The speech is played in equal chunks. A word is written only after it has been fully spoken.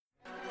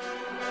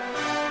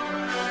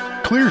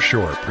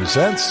Clearshore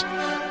presents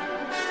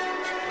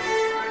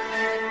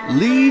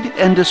Lead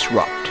and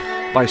Disrupt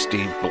by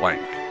Steve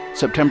Blank.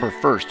 September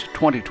 1st,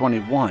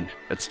 2021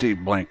 at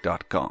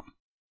steveblank.com.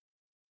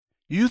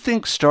 You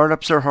think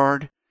startups are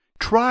hard?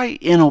 Try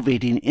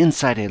innovating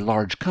inside a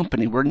large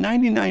company where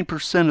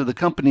 99% of the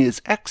company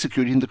is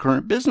executing the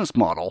current business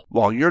model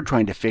while you're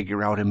trying to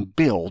figure out and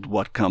build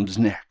what comes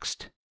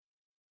next.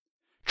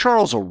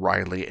 Charles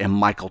O'Reilly and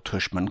Michael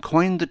Tushman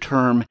coined the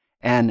term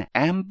an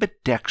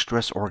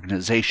ambidextrous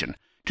organization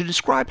to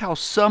describe how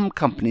some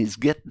companies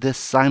get this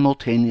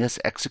simultaneous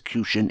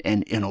execution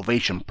and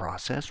innovation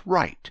process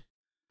right.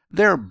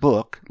 Their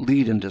book,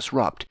 Lead and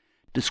Disrupt,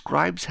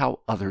 describes how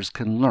others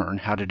can learn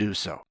how to do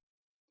so.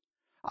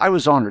 I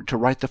was honored to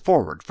write the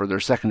foreword for their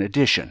second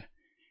edition.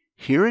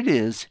 Here it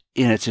is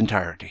in its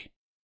entirety.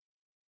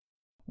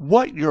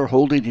 What you're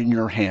holding in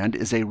your hand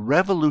is a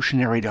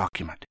revolutionary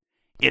document.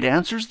 It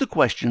answers the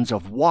questions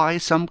of why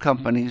some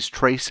companies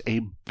trace a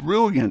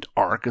brilliant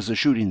arc as a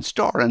shooting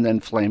star and then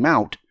flame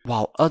out,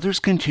 while others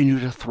continue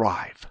to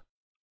thrive.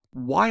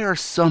 Why are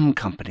some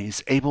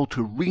companies able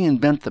to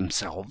reinvent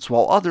themselves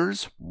while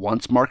others,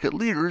 once market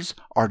leaders,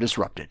 are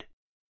disrupted?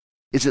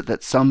 Is it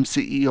that some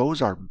CEOs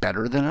are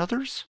better than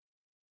others?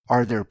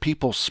 Are their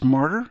people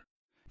smarter?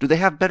 Do they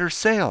have better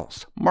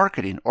sales,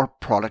 marketing, or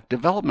product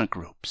development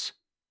groups?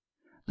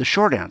 The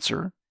short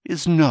answer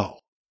is no.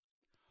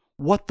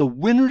 What the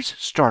winners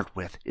start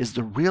with is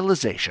the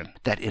realization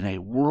that in a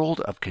world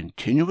of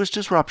continuous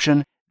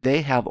disruption,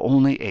 they have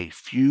only a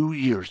few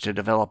years to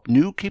develop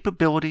new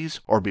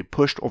capabilities or be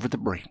pushed over the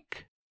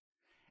brink.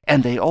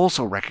 And they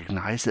also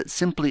recognize that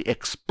simply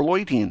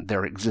exploiting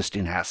their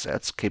existing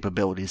assets,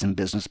 capabilities, and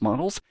business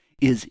models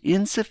is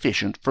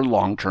insufficient for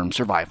long-term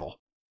survival.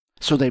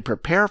 So they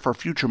prepare for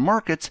future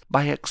markets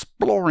by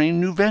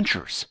exploring new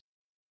ventures.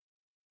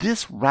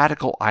 This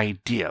radical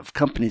idea of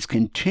companies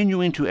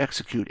continuing to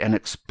execute and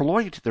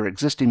exploit their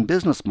existing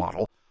business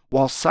model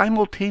while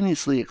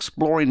simultaneously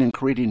exploring and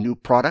creating new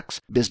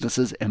products,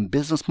 businesses, and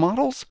business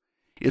models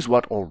is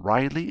what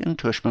O'Reilly and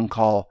Tushman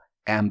call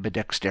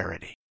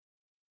ambidexterity.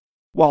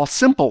 While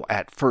simple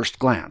at first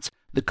glance,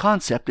 the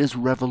concept is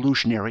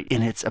revolutionary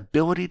in its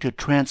ability to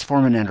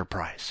transform an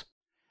enterprise.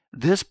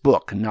 This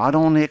book not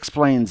only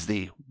explains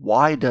the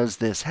why does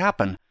this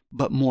happen,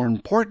 but more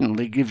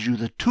importantly gives you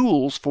the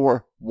tools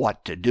for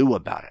what to do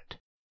about it.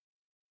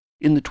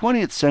 In the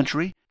 20th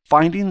century,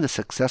 finding the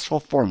successful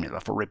formula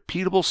for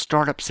repeatable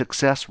startup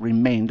success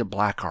remained a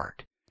black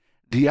art.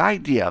 The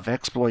idea of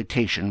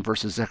exploitation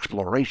versus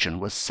exploration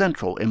was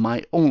central in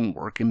my own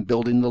work in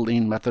building the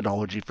lean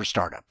methodology for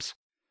startups.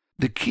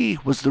 The key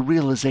was the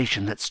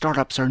realization that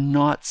startups are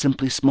not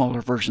simply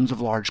smaller versions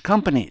of large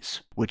companies,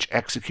 which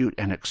execute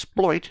and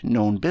exploit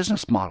known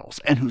business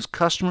models and whose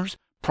customers,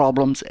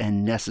 problems,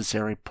 and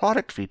necessary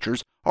product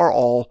features are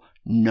all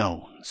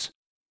knowns.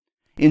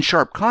 In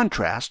sharp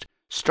contrast,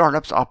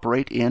 startups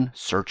operate in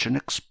search and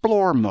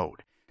explore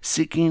mode,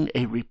 seeking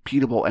a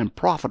repeatable and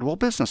profitable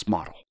business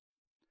model.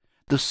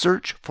 The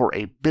search for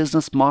a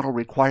business model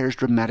requires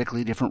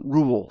dramatically different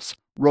rules,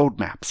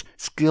 roadmaps,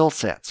 skill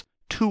sets,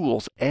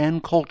 tools,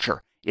 and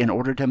culture in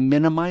order to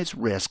minimize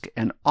risk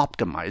and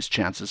optimize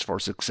chances for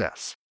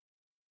success.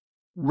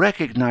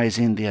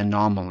 Recognizing the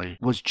anomaly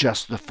was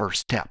just the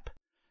first step.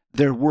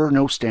 There were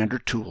no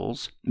standard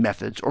tools,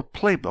 methods, or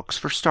playbooks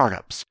for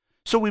startups,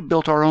 so we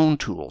built our own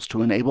tools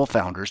to enable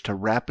founders to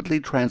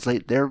rapidly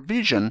translate their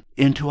vision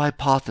into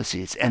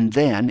hypotheses and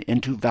then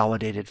into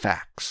validated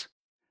facts.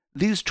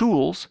 These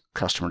tools,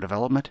 customer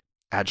development,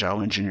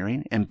 agile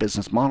engineering, and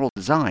business model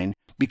design,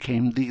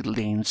 became the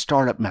lean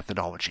startup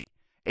methodology,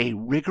 a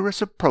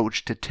rigorous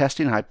approach to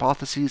testing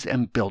hypotheses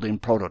and building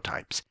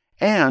prototypes,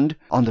 and,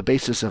 on the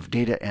basis of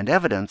data and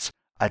evidence,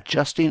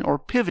 adjusting or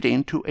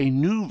pivoting to a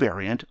new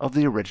variant of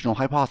the original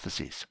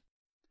hypotheses.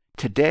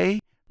 Today,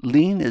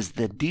 lean is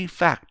the de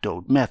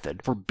facto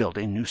method for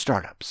building new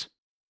startups.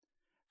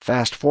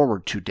 Fast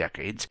forward 2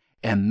 decades,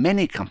 and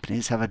many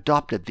companies have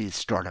adopted these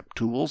startup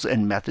tools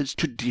and methods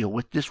to deal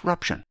with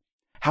disruption.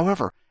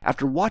 However,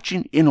 after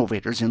watching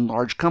innovators in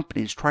large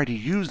companies try to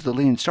use the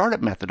lean startup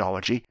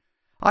methodology,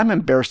 I'm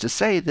embarrassed to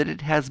say that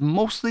it has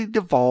mostly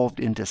devolved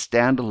into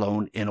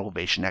standalone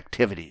innovation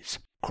activities,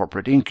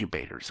 corporate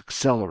incubators,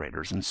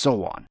 accelerators, and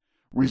so on,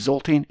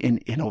 resulting in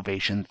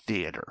innovation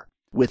theater,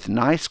 with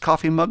nice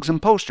coffee mugs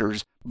and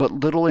posters, but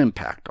little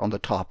impact on the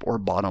top or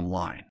bottom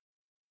line.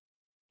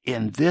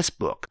 In this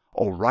book,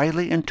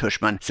 O'Reilly and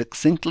Tushman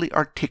succinctly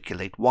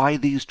articulate why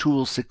these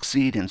tools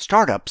succeed in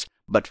startups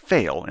but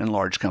fail in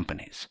large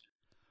companies.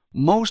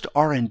 Most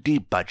R&D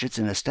budgets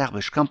in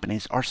established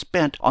companies are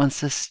spent on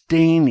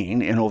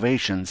sustaining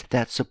innovations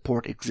that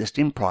support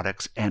existing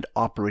products and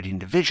operating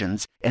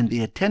divisions and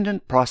the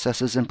attendant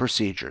processes and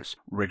procedures,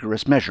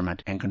 rigorous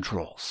measurement, and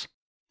controls.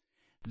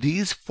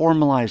 These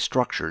formalized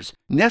structures,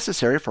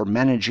 necessary for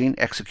managing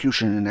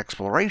execution and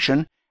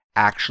exploration,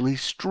 actually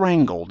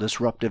strangle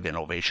disruptive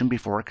innovation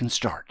before it can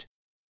start.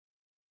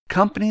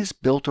 Companies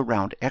built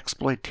around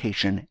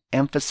exploitation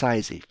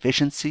emphasize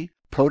efficiency,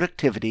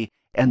 productivity,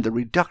 and the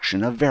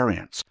reduction of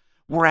variance,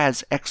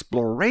 whereas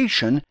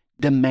exploration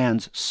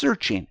demands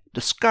searching,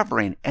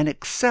 discovering, and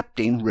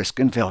accepting risk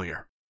and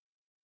failure.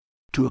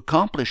 To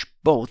accomplish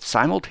both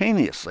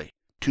simultaneously,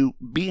 to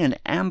be an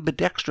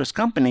ambidextrous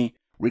company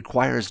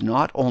requires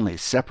not only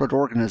separate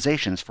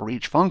organizations for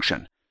each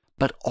function,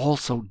 but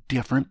also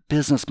different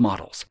business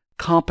models,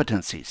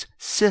 competencies,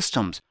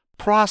 systems,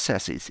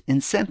 processes,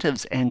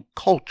 incentives, and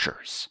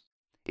cultures.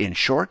 In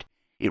short,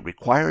 it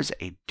requires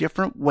a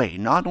different way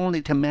not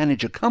only to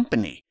manage a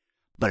company,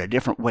 but a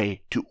different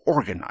way to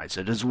organize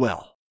it as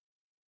well.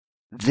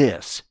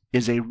 This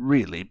is a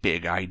really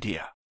big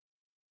idea.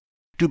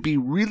 To be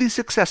really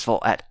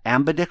successful at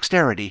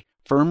ambidexterity,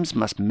 firms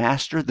must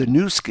master the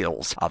new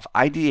skills of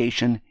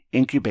ideation,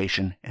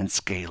 incubation, and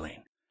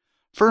scaling.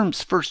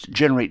 Firms first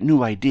generate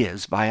new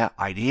ideas via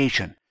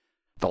ideation.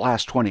 The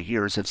last 20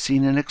 years have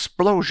seen an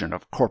explosion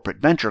of corporate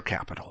venture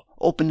capital,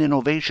 open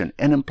innovation,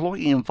 and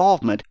employee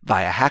involvement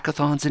via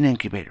hackathons and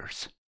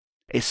incubators.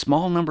 A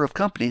small number of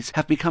companies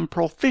have become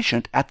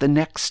proficient at the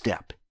next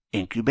step,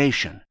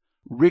 incubation,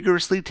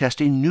 rigorously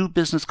testing new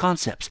business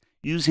concepts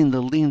using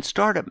the lean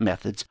startup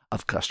methods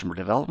of customer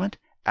development,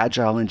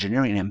 agile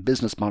engineering, and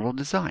business model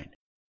design.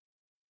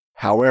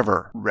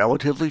 However,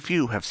 relatively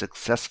few have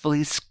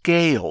successfully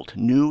scaled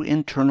new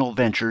internal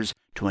ventures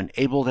to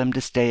enable them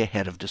to stay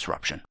ahead of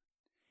disruption.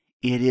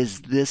 It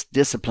is this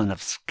discipline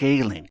of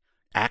scaling,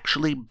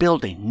 actually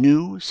building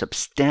new,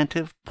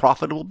 substantive,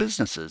 profitable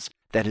businesses,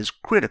 that is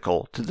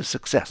critical to the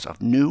success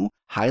of new,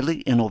 highly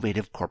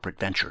innovative corporate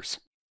ventures.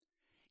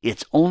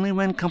 It's only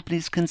when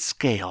companies can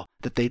scale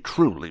that they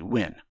truly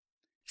win.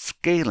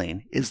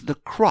 Scaling is the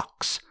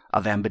crux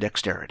of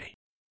ambidexterity.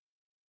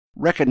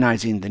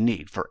 Recognizing the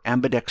need for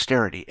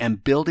ambidexterity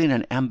and building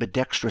an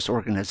ambidextrous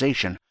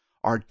organization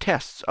are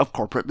tests of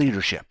corporate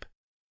leadership.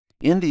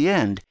 In the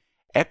end,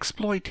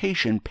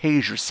 exploitation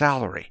pays your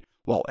salary,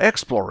 while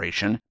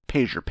exploration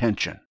pays your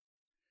pension.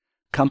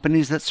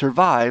 Companies that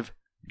survive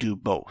do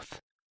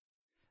both.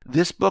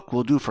 This book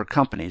will do for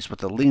companies what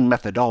the lean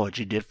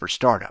methodology did for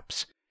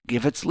startups.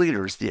 Give its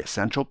leaders the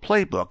essential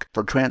playbook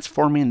for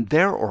transforming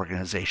their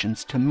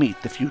organizations to meet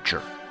the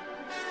future.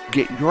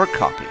 Get your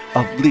copy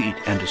of Lead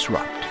and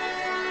Disrupt.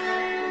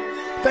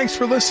 Thanks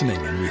for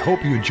listening, and we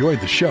hope you enjoyed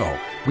the show.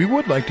 We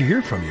would like to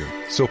hear from you,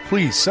 so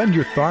please send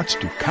your thoughts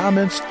to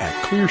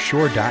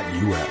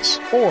comments@clearshore.us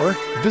or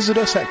visit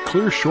us at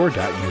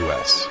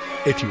clearshore.us.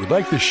 If you would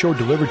like this show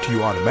delivered to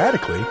you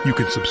automatically, you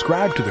can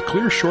subscribe to the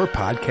Clear Shore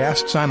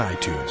podcasts on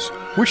iTunes.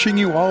 Wishing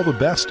you all the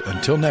best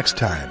until next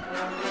time.